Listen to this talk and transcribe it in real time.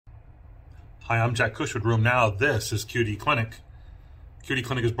Hi, I'm Jack Cush with Room Now. This is QD Clinic. QD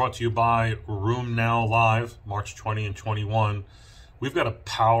Clinic is brought to you by Room Now Live, March 20 and 21. We've got a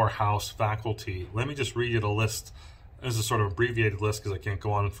powerhouse faculty. Let me just read you the list. This is a sort of abbreviated list because I can't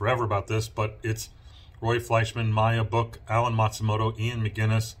go on forever about this, but it's Roy Fleischman, Maya Book, Alan Matsumoto, Ian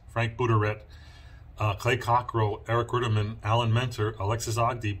McGinnis, Frank Buderit, Clay Cockrell, Eric Ruderman, Alan Mentor, Alexis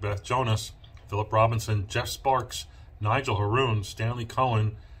Ogdi, Beth Jonas, Philip Robinson, Jeff Sparks, Nigel Haroon, Stanley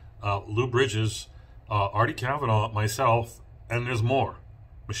Cohen, Lou Bridges, Artie Kavanaugh, myself, and there's more.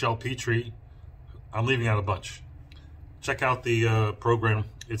 Michelle Petrie. I'm leaving out a bunch. Check out the program.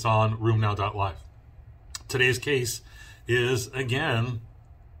 It's on roomnow.live. Today's case is, again,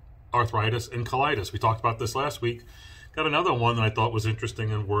 arthritis and colitis. We talked about this last week. Got another one that I thought was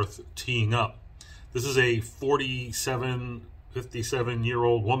interesting and worth teeing up. This is a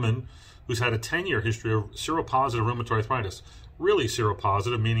 57-year-old woman who's had a 10-year history of seropositive rheumatoid arthritis. Really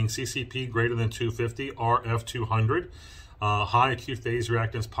seropositive, meaning CCP greater than 250, RF 200, high acute phase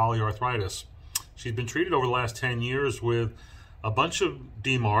reactance polyarthritis. She's been treated over the last 10 years with a bunch of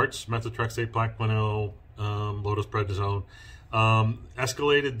DMARDs, methotrexate, Plaquenil, low-dose prednisone,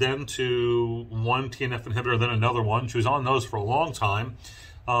 escalated then to one TNF inhibitor, then another one. She was on those for a long time.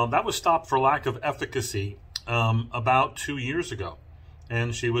 That was stopped for lack of efficacy about 2 years ago,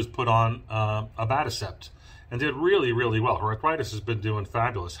 and she was put on abatacept and did really, really well. Her arthritis has been doing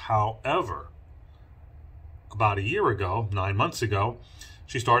fabulous. However, about a year ago, 9 months ago,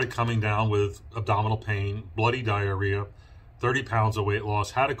 she started coming down with abdominal pain, bloody diarrhea, 30 pounds of weight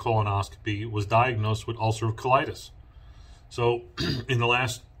loss, had a colonoscopy, was diagnosed with ulcerative colitis. So in the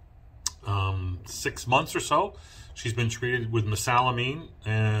last 6 months or so, she's been treated with mesalamine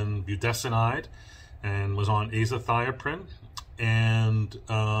and budesonide and was on azathioprine. And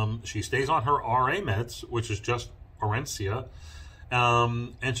she stays on her RA meds, which is just Orencia,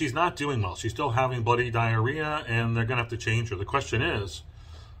 and she's not doing well. She's still having bloody diarrhea, and they're going to have to change her. The question is,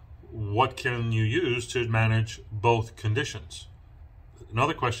 what can you use to manage both conditions?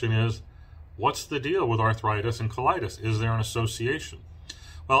 Another question is, what's the deal with arthritis and colitis? Is there an association?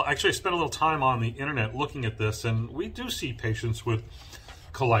 Well, actually, I spent a little time on the internet looking at this, and we do see patients with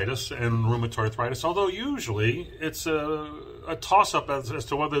colitis and rheumatoid arthritis, although usually it's a toss-up as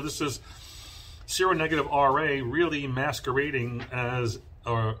to whether this is seronegative RA really masquerading as,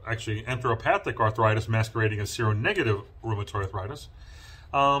 or actually enteropathic arthritis masquerading as seronegative rheumatoid arthritis.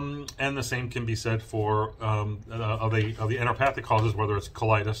 And the same can be said for of the enteropathic causes, whether it's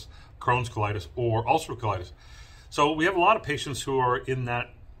colitis, Crohn's colitis, or ulcerative colitis. So we have a lot of patients who are in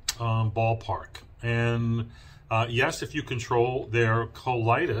that ballpark. And yes, if you control their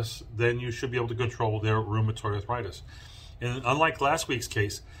colitis, then you should be able to control their rheumatoid arthritis. And unlike last week's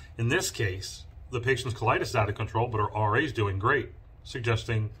case, in this case, the patient's colitis is out of control, but her RA is doing great,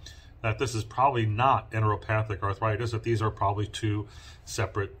 suggesting that this is probably not enteropathic arthritis, that these are probably two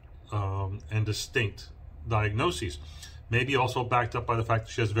separate and distinct diagnoses. Maybe also backed up by the fact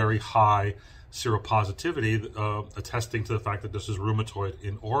that she has very high seropositivity, attesting to the fact that this is rheumatoid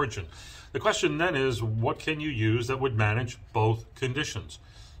in origin. The question then is, what can you use that would manage both conditions?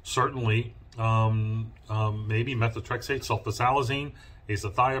 Certainly, maybe methotrexate, sulfasalazine,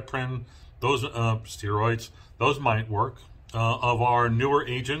 azathioprine, those steroids, those might work. Of our newer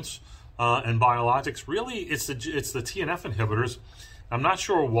agents and biologics, really, it's the TNF inhibitors. I'm not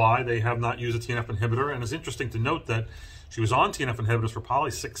sure why they have not used a TNF inhibitor, and it's interesting to note that she was on TNF inhibitors for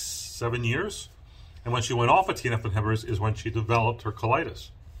probably 6-7 years, and when she went off of TNF inhibitors is when she developed her colitis.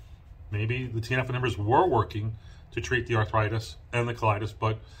 Maybe the TNF inhibitors were working to treat the arthritis and the colitis,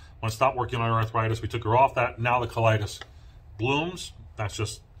 but when it stopped working on her arthritis, we took her off that. Now the colitis blooms. That's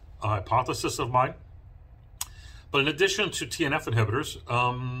just a hypothesis of mine. But in addition to TNF inhibitors,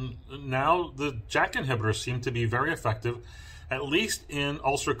 now the JAK inhibitors seem to be very effective, at least in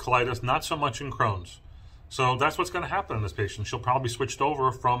ulcerative colitis, not so much in Crohn's. So that's what's going to happen in this patient. She'll probably be switched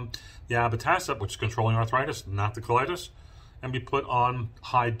over from the abatacept, which is controlling arthritis, not the colitis, and be put on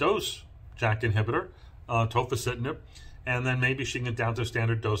high-dose JAK inhibitor, tofacitinib, and then maybe she can get down to a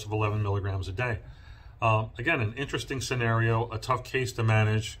standard dose of 11 milligrams a day. Again, an interesting scenario, a tough case to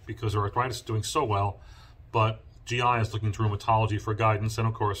manage because her arthritis is doing so well, but GI is looking to rheumatology for guidance, and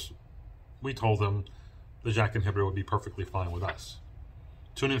of course, we told them the JAK inhibitor would be perfectly fine with us.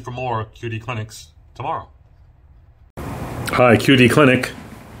 Tune in for more QD Clinics tomorrow. Hi, QD Clinic.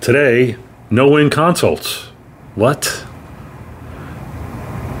 Today, no-win consults. What?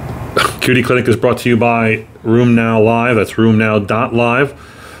 QD Clinic is brought to you by Room Now Live. That's roomnow.live,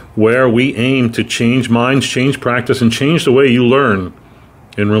 where we aim to change minds, change practice, and change the way you learn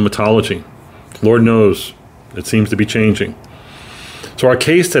in rheumatology. Lord knows, it seems to be changing. So our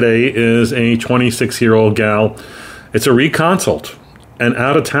case today is a 26-year-old gal. It's a reconsult, an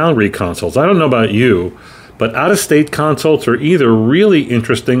out-of-town reconsult. I don't know about you, but out-of-state consults are either really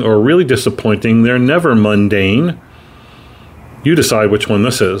interesting or really disappointing. They're never mundane. You decide which one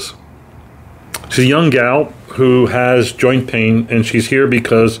this is. She's a young gal who has joint pain, and she's here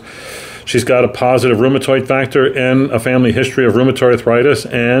because she's got a positive rheumatoid factor and a family history of rheumatoid arthritis,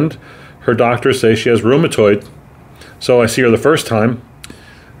 and her doctors say she has rheumatoid. So I see her the first time,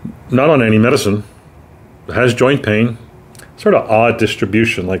 not on any medicine, has joint pain, sort of odd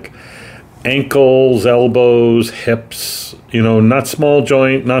distribution, like ankles, elbows, hips, not small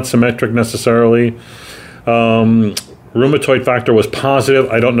joint, not symmetric necessarily. Rheumatoid factor was positive.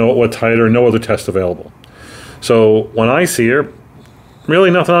 I don't know at what titer, no other test available. So when I see her, really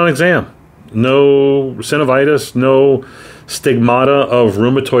nothing on exam. No synovitis, no stigmata of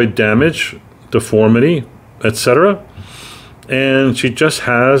rheumatoid damage, deformity, etc. And she just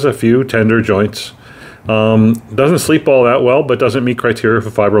has a few tender joints. Doesn't sleep all that well, but doesn't meet criteria for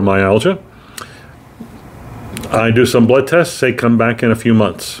fibromyalgia. I do some blood tests, say come back in a few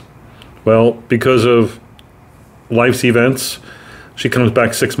months. Well, because of life's events, she comes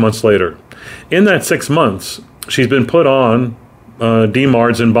back 6 months later. In that 6 months, she's been put on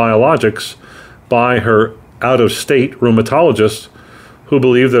DMARDs and biologics by her out-of-state rheumatologist, who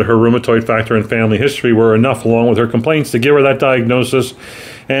believed that her rheumatoid factor and family history were enough, along with her complaints, to give her that diagnosis.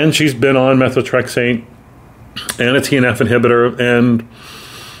 And she's been on methotrexate and a TNF inhibitor, and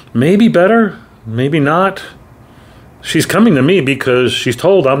maybe better, maybe not. She's coming to me because she's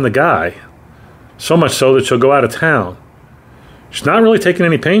told I'm the guy, so much so that she'll go out of town. She's not really taking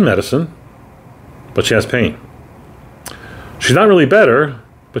any pain medicine, but she has pain. She's not really better,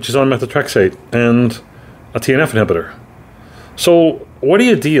 but she's on methotrexate and a TNF inhibitor. So what do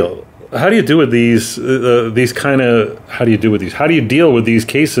you deal? How do you do with these How do you deal with these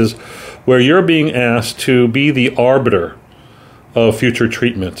cases where you're being asked to be the arbiter of future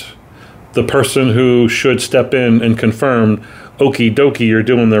treatment, the person who should step in and confirm, okie dokie, you're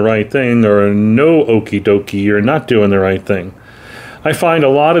doing the right thing, or no, okie dokie, you're not doing the right thing? I find a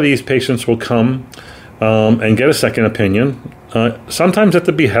lot of these patients will come and get a second opinion, sometimes at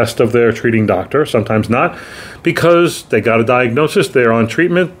the behest of their treating doctor, sometimes not, because they got a diagnosis, they're on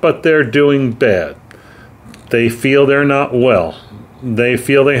treatment, but they're doing bad. They feel they're not well. They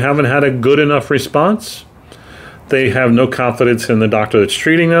feel they haven't had a good enough response. They have no confidence in the doctor that's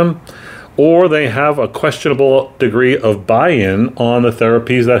treating them, or they have a questionable degree of buy-in on the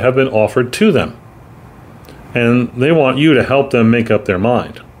therapies that have been offered to them. And they want you to help them make up their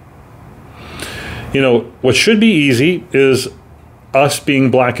mind. What should be easy is us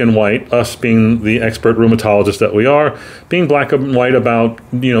being black and white, us being the expert rheumatologist that we are, being black and white about,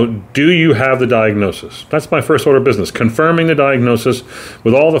 do you have the diagnosis? That's my first order of business, confirming the diagnosis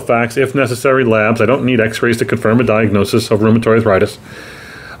with all the facts, if necessary, labs. I don't need x-rays to confirm a diagnosis of rheumatoid arthritis.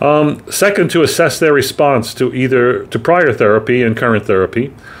 Second, to assess their response to prior therapy and current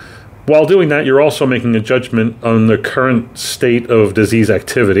therapy. While doing that, you're also making a judgment on the current state of disease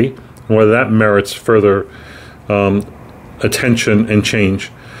activity, whether that merits further attention and change.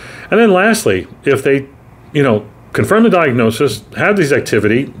 And then lastly, if they, confirm the diagnosis, have disease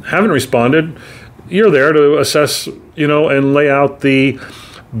activity, haven't responded, you're there to assess, and lay out the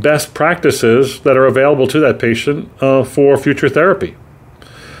best practices that are available to that patient for future therapy.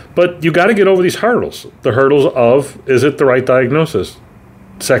 But you got to get over these hurdles. The hurdles of, is it the right diagnosis?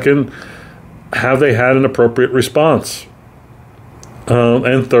 Second, have they had an appropriate response?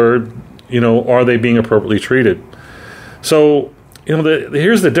 And third, are they being appropriately treated? So,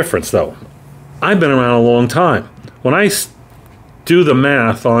 here's the difference, though. I've been around a long time. When I do the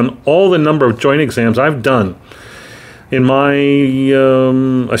math on all the number of joint exams I've done, in my,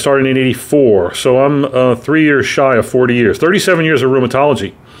 I started in 1984, so I'm 3 years shy of 40 years, 37 years of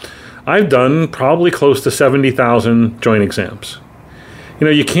rheumatology. I've done probably close to 70,000 joint exams.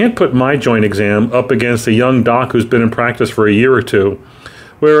 You can't put my joint exam up against a young doc who's been in practice for a year or two,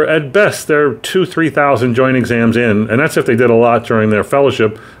 where at best they're 2,000-3,000 joint exams in, and that's if they did a lot during their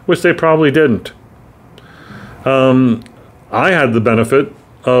fellowship, which they probably didn't. I had the benefit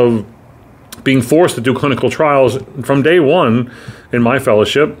of being forced to do clinical trials from day one in my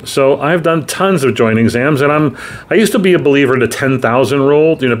fellowship, so I've done tons of joint exams, and I used to be a believer in the 10,000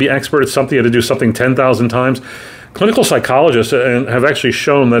 rule. Be expert at something, you had to do something 10,000 times. Clinical psychologists have actually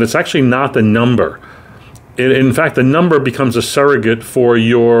shown that it's actually not the number. In fact, the number becomes a surrogate for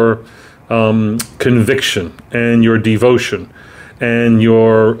your conviction and your devotion and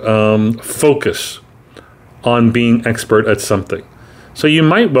your focus on being expert at something. So you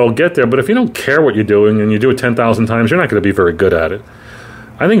might well get there, but if you don't care what you're doing and you do it 10,000 times, you're not going to be very good at it.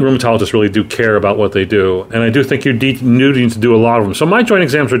 I think rheumatologists really do care about what they do, and I do think you need to do a lot of them. So my joint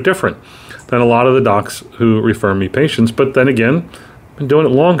exams are different than a lot of the docs who refer me patients, but then again, I've been doing it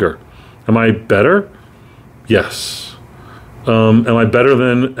longer. Am I better? Yes. Am I better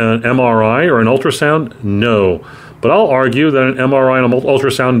than an MRI or an ultrasound? No. But I'll argue that an MRI and an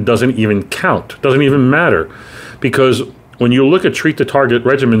ultrasound doesn't even count, doesn't even matter, because when you look at treat-to-target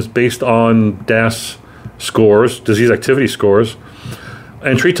regimens based on DAS scores, disease activity scores,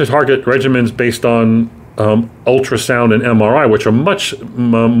 and treat-to-target regimens based on ultrasound and MRI, which are much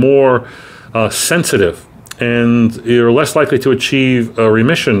more sensitive, and you're less likely to achieve a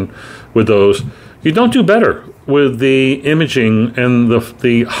remission with those, you don't do better with the imaging and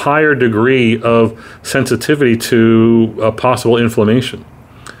the higher degree of sensitivity to possible inflammation.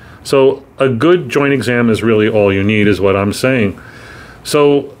 So a good joint exam is really all you need, is what I'm saying.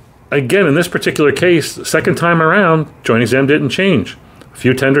 So again, in this particular case, second time around, joint exam didn't change. A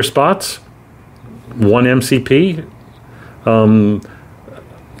few tender spots, one MCP.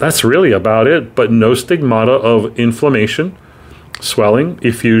 That's really about it, but no stigmata of inflammation, swelling,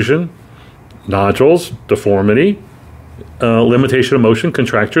 effusion, nodules, deformity, limitation of motion,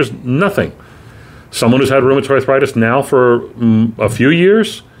 contractures, nothing. Someone who's had rheumatoid arthritis now for a few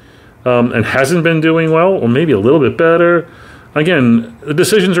years and hasn't been doing well, or maybe a little bit better. Again, the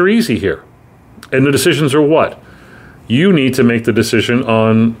decisions are easy here. And the decisions are what? You need to make the decision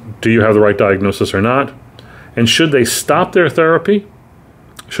on, do you have the right diagnosis or not? And should they stop their therapy?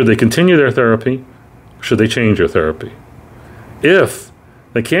 Should they continue their therapy? Should they change their therapy? If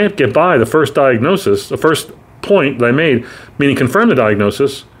they can't get by the first diagnosis, the first point that I made, meaning confirm the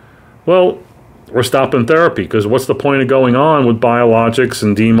diagnosis, well, we're stopping therapy, because what's the point of going on with biologics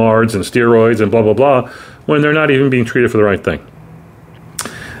and DMARDs and steroids and blah, blah, blah, when they're not even being treated for the right thing?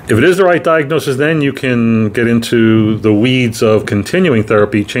 If it is the right diagnosis, then you can get into the weeds of continuing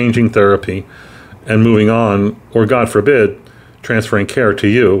therapy, changing therapy, and moving on, or God forbid, transferring care to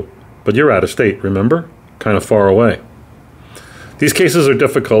you, but you're out of state, remember? Kind of far away. These cases are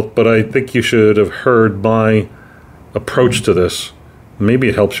difficult, but I think you should have heard my approach to this. Maybe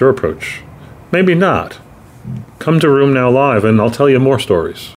it helps your approach. Maybe not. Come to Room Now Live and I'll tell you more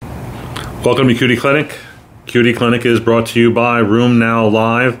stories. Welcome to Cutie Clinic. Cutie Clinic is brought to you by Room Now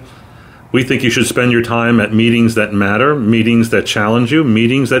Live. We think you should spend your time at meetings that matter, meetings that challenge you,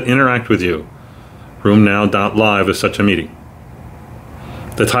 meetings that interact with you. RoomNow.live is such a meeting.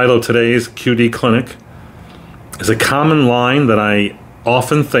 The title of today's QD Clinic is a common line that I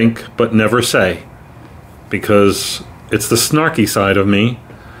often think but never say, because it's the snarky side of me,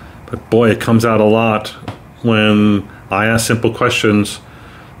 but boy, it comes out a lot when I ask simple questions.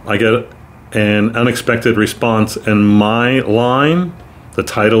 I get an unexpected response, and my line, the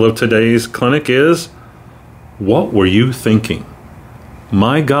title of today's clinic is, "What were you thinking?"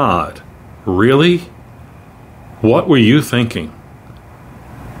 My God, really? What were you thinking?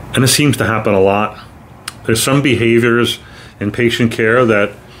 And it seems to happen a lot. There's some behaviors in patient care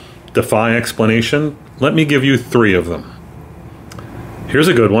that defy explanation. Let me give you 3 of them. Here's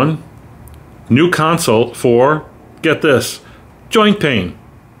a good one. New consult for, get this, joint pain.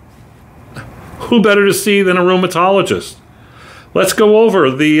 Who better to see than a rheumatologist? Let's go over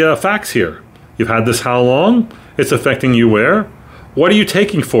the facts here. You've had this how long? It's affecting you where? What are you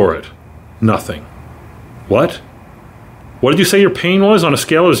taking for it? Nothing. What? What did you say your pain was on a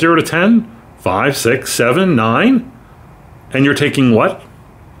scale of 0 to 10? 5, 6, 7, 9? And you're taking what?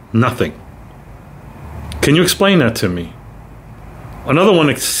 Nothing. Can you explain that to me? Another one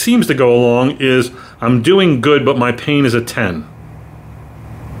that seems to go along is, I'm doing good, but my pain is a 10.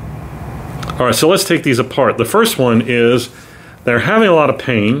 All right, so let's take these apart. The first one is, they're having a lot of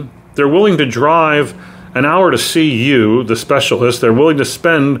pain. They're willing to drive an hour to see you, the specialist. They're willing to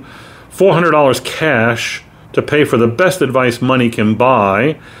spend $400 cash to pay for the best advice money can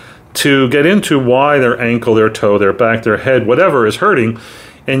buy, to get into why their ankle, their toe, their back, their head, whatever is hurting,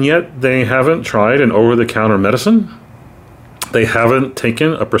 and yet they haven't tried an over-the-counter medicine. They haven't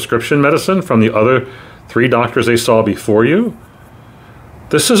taken a prescription medicine from the other 3 doctors they saw before you.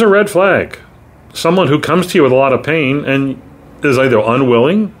 This is a red flag. Someone who comes to you with a lot of pain and is either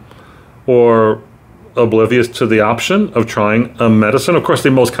unwilling or oblivious to the option of trying a medicine. Of course,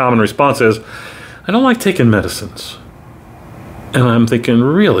 the most common response is, I don't like taking medicines. And I'm thinking,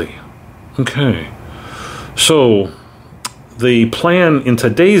 really? Okay. So the plan in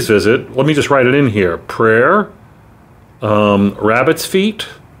today's visit, let me just write it in here. Prayer, rabbit's feet,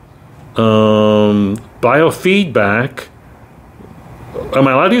 biofeedback. Am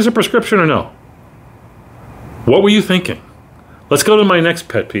I allowed to use a prescription or no? What were you thinking? Let's go to my next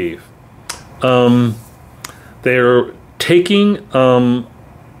pet peeve. They're taking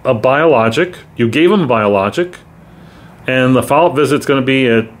a biologic. You gave them a biologic, and the follow-up visit's going to be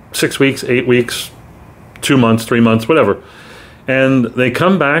at 6 weeks, 8 weeks, 2 months, 3 months, whatever. And they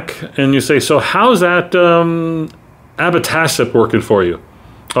come back, and you say, so how's that abatacept working for you?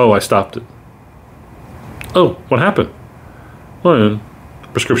 Oh, I stopped it. Oh, what happened? Well,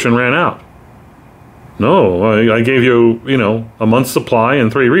 prescription ran out. No, I gave you, a month's supply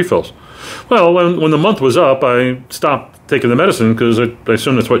and 3 refills. Well, when the month was up, I stopped taking the medicine because I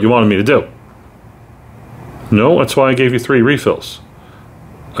assumed that's what you wanted me to do. No, that's why I gave you 3 refills.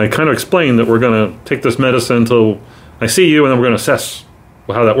 I kind of explained that we're going to take this medicine until I see you, and then we're going to assess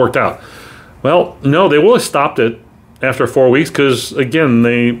how that worked out. Well, no, they will have stopped it after 4 weeks because, again,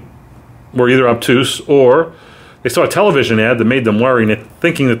 they were either obtuse or they saw a television ad that made them worry,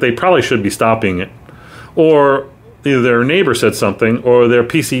 thinking that they probably should be stopping it. Or either their neighbor said something, or their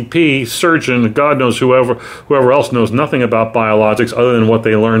PCP, surgeon, God knows whoever else knows nothing about biologics other than what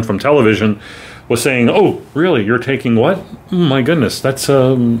they learned from television, was saying, "Oh, really? You're taking what? Oh, my goodness, that's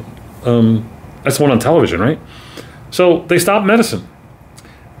one on television, right?" So they stop medicine.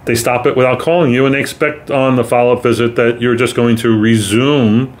 They stop it without calling you, and they expect on the follow-up visit that you're just going to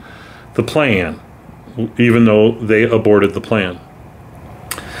resume the plan, even though they aborted the plan.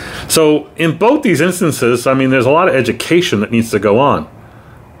 So in both these instances, there's a lot of education that needs to go on.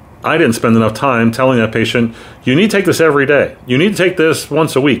 I didn't spend enough time telling that patient, you need to take this every day. You need to take this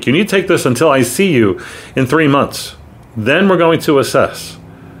once a week. You need to take this until I see you in 3 months. Then we're going to assess.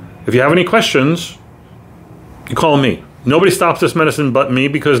 If you have any questions, you call me. Nobody stops this medicine but me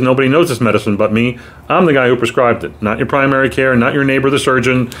because nobody knows this medicine but me. I'm the guy who prescribed it, not your primary care, not your neighbor, the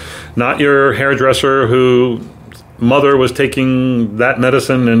surgeon, not your hairdresser who mother was taking that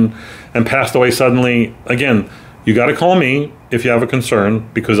medicine and passed away suddenly. Again, you got to call me if you have a concern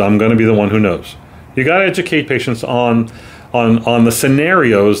because I'm going to be the one who knows. You got to educate patients on the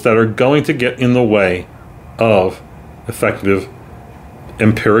scenarios that are going to get in the way of effective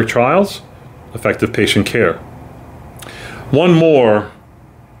empiric trials, effective patient care. One more.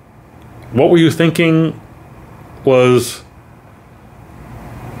 What were you thinking was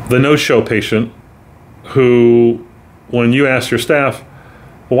the no-show patient who, when you asked your staff,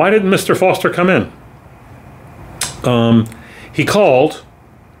 well, why didn't Mr. Foster come in? He called,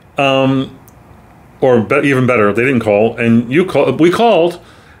 even better, they didn't call, and we called,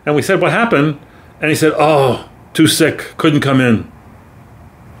 and we said, what happened? And he said, oh, too sick, couldn't come in.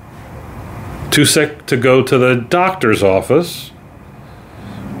 Too sick to go to the doctor's office,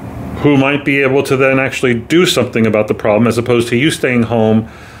 who might be able to then actually do something about the problem, as opposed to you staying home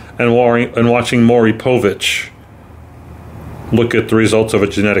and watching Maury Povich look at the results of a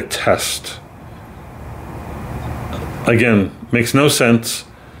genetic test. Again, makes no sense.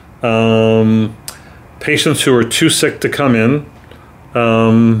 Patients who are too sick to come in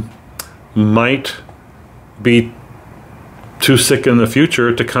might be too sick in the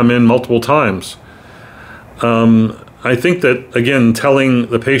future to come in multiple times. I think that, again, telling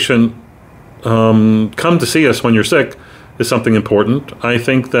the patient, come to see us when you're sick is something important. I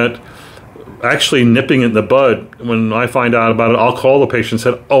think that actually nipping it in the bud, when I find out about it, I'll call the patient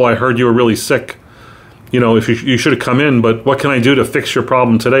and say, oh, I heard you were really sick. If you should have come in, but what can I do to fix your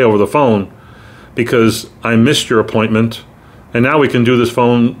problem today over the phone? Because I missed your appointment, and now we can do this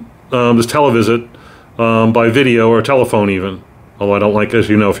televisit by video or telephone even. Although I don't like, as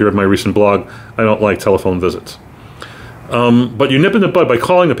you know, if you read my recent blog, I don't like telephone visits. But you nip in the bud by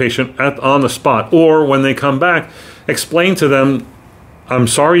calling the patient on the spot, or when they come back, explain to them, I'm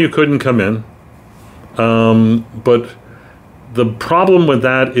sorry you couldn't come in, but the problem with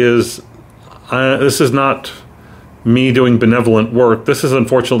that is this is not me doing benevolent work. This is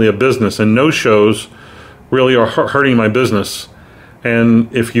unfortunately a business, and no-shows really are hurting my business.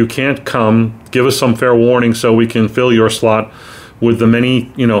 And if you can't come, give us some fair warning so we can fill your slot with the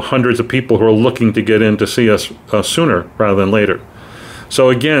many, hundreds of people who are looking to get in to see us sooner rather than later. So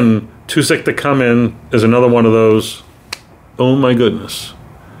again, too sick to come in is another one of those, oh my goodness.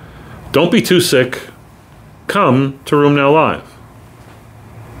 Don't be too sick. Come to RheumNow Live.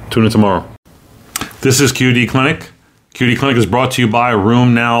 Tune in tomorrow. This is QD Clinic. QD Clinic is brought to you by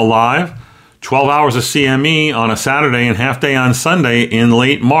RheumNow Live. 12 hours of CME on a Saturday and half day on Sunday in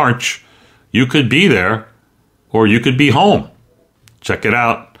late March. You could be there or you could be home. Check it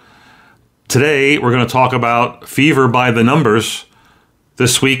out. Today, we're going to talk about fever by the numbers.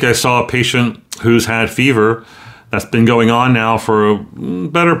 This week, I saw a patient who's had fever that's been going on now for a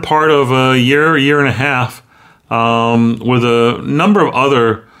better part of a year and a half, with a number of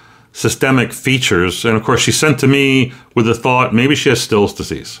other systemic features. And of course, she sent to me with the thought, maybe she has Still's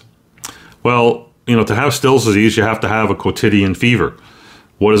disease. Well, to have Still's disease, you have to have a quotidian fever.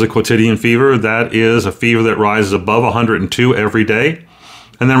 What is a quotidian fever? That is a fever that rises above 102 every day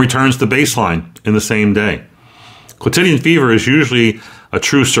and then returns to baseline in the same day. Quotidian fever is usually a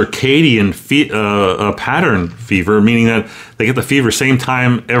true circadian pattern fever, meaning that they get the fever same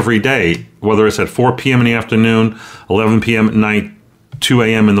time every day, whether it's at 4 p.m. in the afternoon, 11 p.m. at night, 2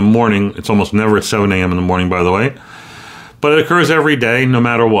 a.m. in the morning. It's almost never at 7 a.m. in the morning, by the way. But it occurs every day, no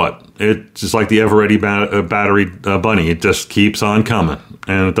matter what. It's just like the ever-ready battery bunny. It just keeps on coming,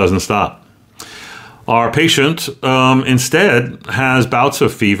 and it doesn't stop. Our patient instead has bouts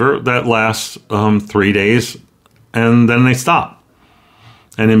of fever that last 3 days, and then they stop.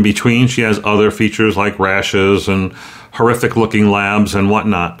 And in between, she has other features like rashes and horrific-looking labs and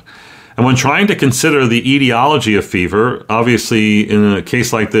whatnot. And when trying to consider the etiology of fever, obviously in a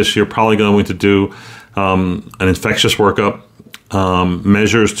case like this, you're probably going to do an infectious workup,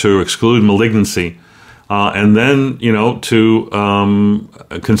 measures to exclude malignancy, and then, to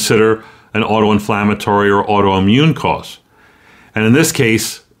consider an autoinflammatory or autoimmune cause. And in this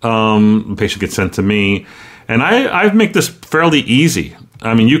case, the patient gets sent to me, and I make this fairly easy.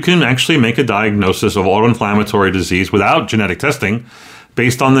 I mean, you can actually make a diagnosis of autoinflammatory disease without genetic testing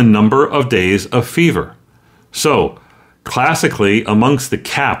based on the number of days of fever. So, classically, amongst the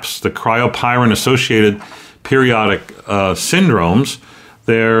CAPS, the cryopyrin-associated periodic syndromes,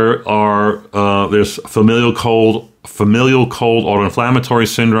 there's familial cold autoinflammatory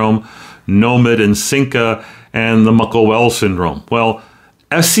syndrome, NOMID and SINCA, and the Muckle-Wells syndrome. Well,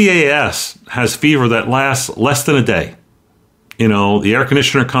 FCAS has fever that lasts less than a day. The air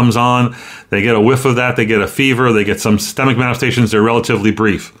conditioner comes on, they get a whiff of that, they get a fever, they get some systemic manifestations, they're relatively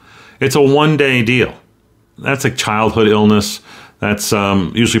brief. It's a 1-day deal. That's a childhood illness that's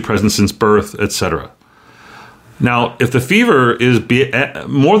usually present since birth, etc. Now, if the fever is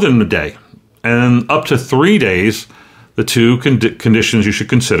more than a day and up to 3 days, the two conditions you should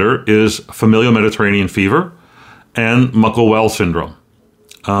consider is familial Mediterranean fever and Muckle-Wells syndrome.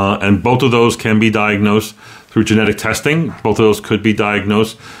 And both of those can be diagnosed through genetic testing. Both of those could be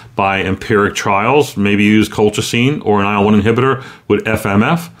diagnosed by empiric trials, maybe use colchicine or an IL-1 inhibitor with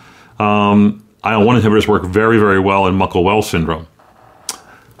FMF. IL-1 inhibitors work very, very well in Muckle-Wells syndrome.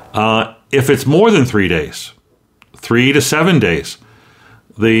 If it's more than 3 days, 3 to 7 days,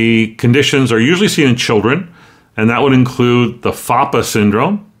 the conditions are usually seen in children, and that would include the FAPA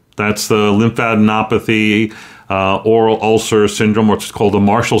syndrome. That's the lymphadenopathy, oral ulcer syndrome, which is called the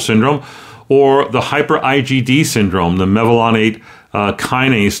Marshall syndrome, or the hyper IgD syndrome, the mevalonate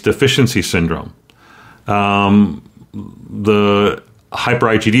kinase deficiency syndrome. The hyper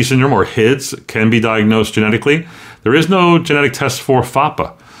IgD syndrome, or HIDS, can be diagnosed genetically. There is no genetic test for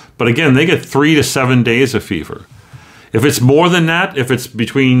FAPA, but again, they get 3 to 7 days of fever. If it's more than that, if it's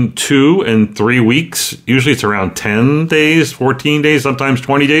between 2 and 3 weeks, usually it's around 10 days, 14 days, sometimes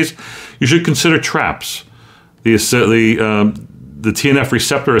 20 days, you should consider TRAPS, the TNF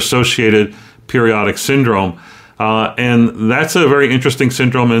receptor associated periodic syndrome. And that's a very interesting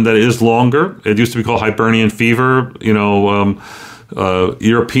syndrome, and that is longer. It used to be called Hibernian fever,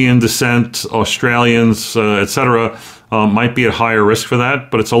 European descent, Australians, etc., might be at higher risk for that,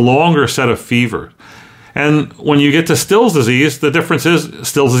 but it's a longer set of fever. And when you get to Still's disease, the difference is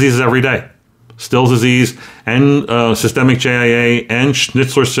Still's disease is every day. Still's disease and systemic JIA and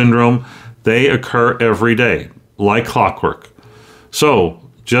Schnitzler syndrome, they occur every day, like clockwork. So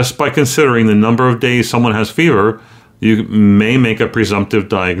just by considering the number of days someone has fever, you may make a presumptive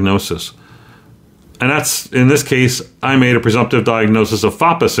diagnosis. And that's, in this case, I made a presumptive diagnosis of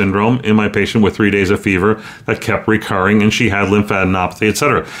FAPA syndrome in my patient with 3 days of fever that kept recurring, and she had lymphadenopathy,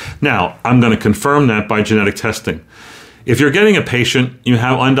 etc. Now, I'm going to confirm that by genetic testing. If you're getting a patient, you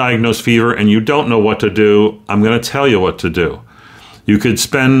have undiagnosed fever, and you don't know what to do, I'm going to tell you what to do. You could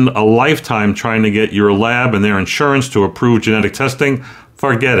spend a lifetime trying to get your lab and their insurance to approve genetic testing.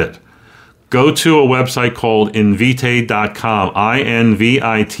 Forget it. Go to a website called invitae.com,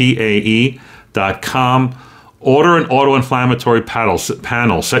 INVITAE.com. Order an autoinflammatory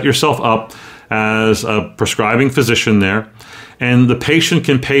panel. Set yourself up as a prescribing physician there, and the patient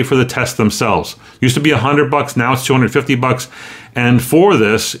can pay for the test themselves. Used to be $100, now it's $250. And for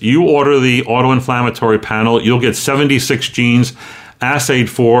this, you order the autoinflammatory panel. You'll get 76 genes assayed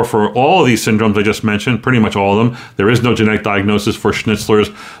for all of these syndromes I just mentioned, pretty much all of them. There is no genetic diagnosis for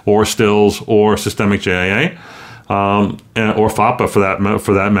Schnitzler's or Still's or systemic JIA or FAPA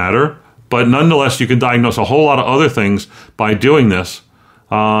for that matter. But nonetheless, you can diagnose a whole lot of other things by doing this.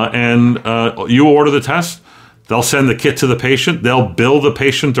 You order the test. They'll send the kit to the patient. They'll bill the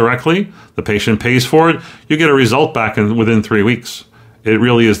patient directly. The patient pays for it. You get a result back within 3 weeks. It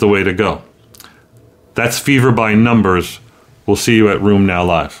really is the way to go. That's fever by numbers. We'll We'll see you at RheumNow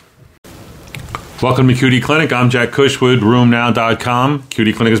Live. Welcome to QD Clinic. I'm Jack Cushwood, RheumNow.com.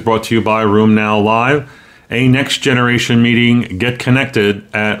 QD Clinic is brought to you by RheumNow Live, a next generation meeting. Get connected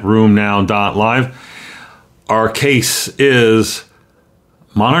at RheumNow.live. Our case is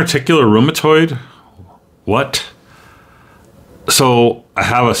monoarticular rheumatoid. What? So I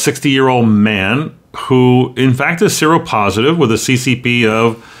have a 60-year-old man who, in fact, is seropositive with a CCP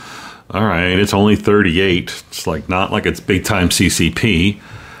of, all right, it's only 38. It's not like it's big-time CCP.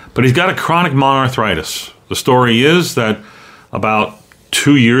 But he's got a chronic monoarthritis. The story is that about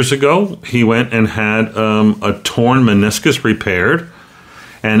 2 years ago, he went and had a torn meniscus repaired.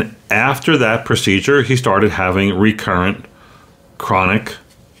 And after that procedure, he started having recurrent chronic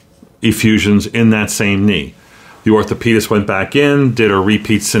effusions in that same knee. The orthopedist went back in, did a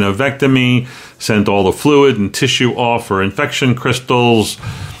repeat synovectomy, sent all the fluid and tissue off for infection crystals,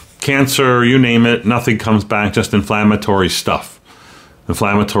 cancer, you name it. Nothing comes back, just inflammatory stuff.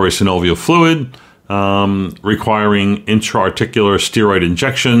 Inflammatory synovial fluid, requiring intra-articular steroid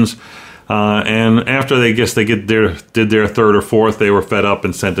injections. And after they did their third or fourth, they were fed up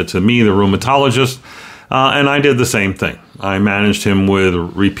and sent it to me, the rheumatologist. And I did the same thing. I managed him with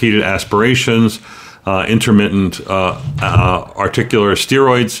repeated aspirations, intermittent articular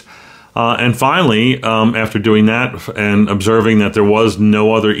steroids. And finally, after doing that and observing that there was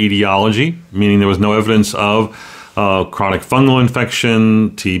no other etiology, meaning there was no evidence of chronic fungal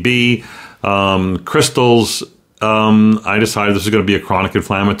infection, TB, crystals, I decided this was going to be a chronic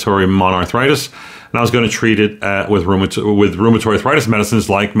inflammatory monoarthritis, and I was going to treat it with rheumatoid arthritis medicines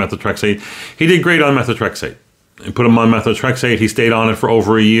like methotrexate. He did great on methotrexate. I put him on methotrexate. He stayed on it for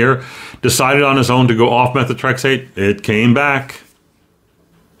over a year, decided on his own to go off methotrexate. It came back.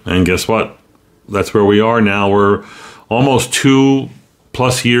 And guess what? That's where we are now. We're almost 2+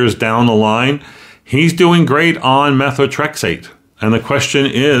 years down the line. He's doing great on methotrexate. And the question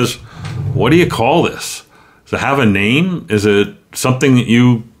is, what do you call this? Does it have a name? Is it something that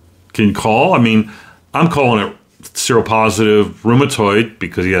you can call? I mean, I'm calling it seropositive rheumatoid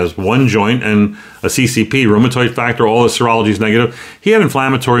because he has one joint and a CCP, rheumatoid factor, all the serology is negative. He had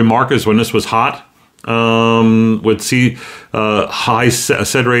inflammatory markers when this was hot. With high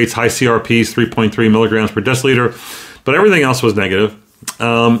SED rates, high CRPs, 3.3 milligrams per deciliter, but everything else was negative.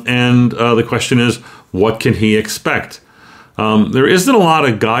 And the question is, what can he expect? There isn't a lot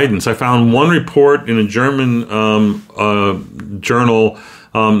of guidance. I found one report in a German journal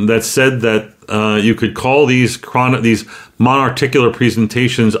that said that you could call these monoarticular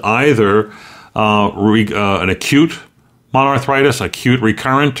presentations either an acute monoarthritis, acute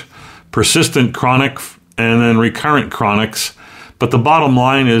recurrent, persistent chronic, and then recurrent chronics. But the bottom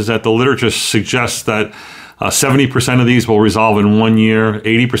line is that the literature suggests that 70% of these will resolve in 1 year,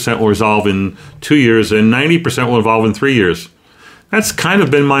 80% will resolve in 2 years, and 90% will resolve in 3 years. That's kind of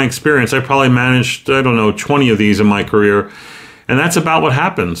been my experience. I probably managed, 20 of these in my career. And that's about what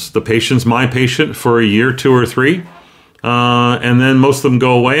happens. The patient's my patient for a year, 2 or 3. And then most of them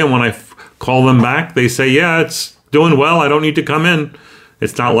go away. And when I call them back, they say, yeah, it's doing well. I don't need to come in.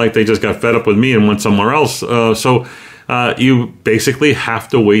 It's not like they just got fed up with me and went somewhere else. So you basically have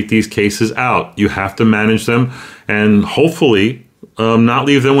to wait these cases out. You have to manage them and hopefully not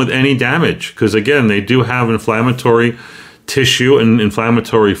leave them with any damage. Because, again, they do have inflammatory tissue and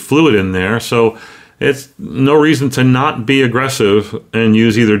inflammatory fluid in there. So it's no reason to not be aggressive and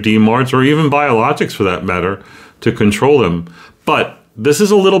use either DMARDs or even biologics, for that matter, to control them. But this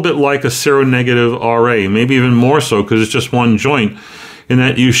is a little bit like a seronegative RA, maybe even more so because it's just one joint. In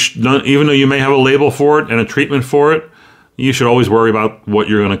that even though you may have a label for it and a treatment for it, you should always worry about what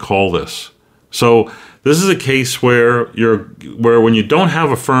you're going to call this. So this is a case where when you don't have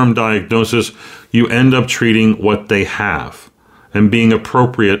a firm diagnosis, you end up treating what they have and being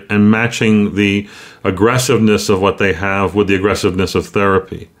appropriate and matching the aggressiveness of what they have with the aggressiveness of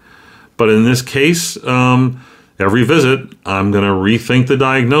therapy. But in this case, every visit, I'm going to rethink the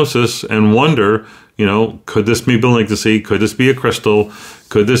diagnosis and wonder, could this be malignancy? Could this be a crystal?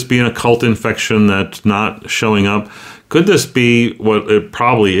 Could this be an occult infection that's not showing up? Could this be what it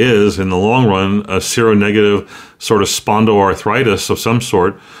probably is in the long run, a seronegative sort of spondyloarthritis of some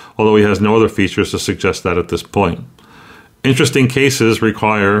sort, although he has no other features to suggest that at this point? Interesting cases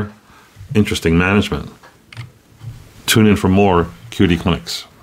require interesting management. Tune in for more QD Clinics.